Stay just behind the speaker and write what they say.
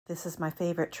This is my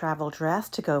favorite travel dress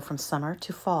to go from summer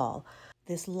to fall.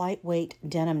 This lightweight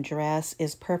denim dress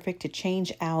is perfect to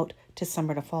change out to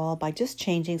summer to fall by just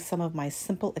changing some of my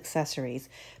simple accessories.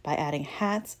 By adding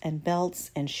hats and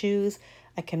belts and shoes,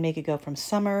 I can make it go from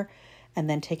summer and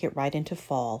then take it right into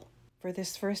fall. For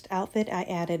this first outfit, I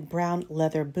added brown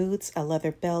leather boots, a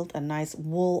leather belt, a nice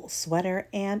wool sweater,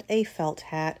 and a felt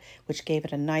hat, which gave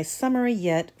it a nice summery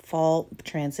yet fall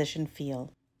transition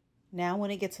feel. Now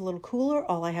when it gets a little cooler,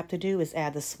 all I have to do is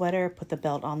add the sweater, put the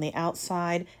belt on the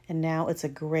outside, and now it's a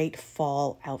great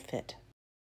fall outfit.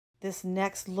 This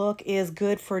next look is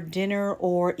good for dinner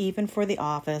or even for the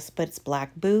office, but it's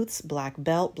black boots, black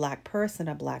belt, black purse, and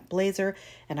a black blazer,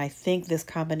 and I think this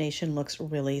combination looks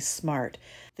really smart.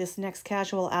 This next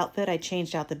casual outfit, I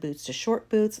changed out the boots to short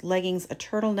boots, leggings, a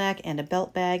turtleneck, and a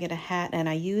belt bag and a hat, and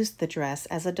I used the dress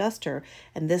as a duster,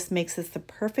 and this makes this the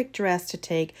perfect dress to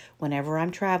take whenever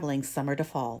I'm traveling summer to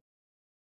fall.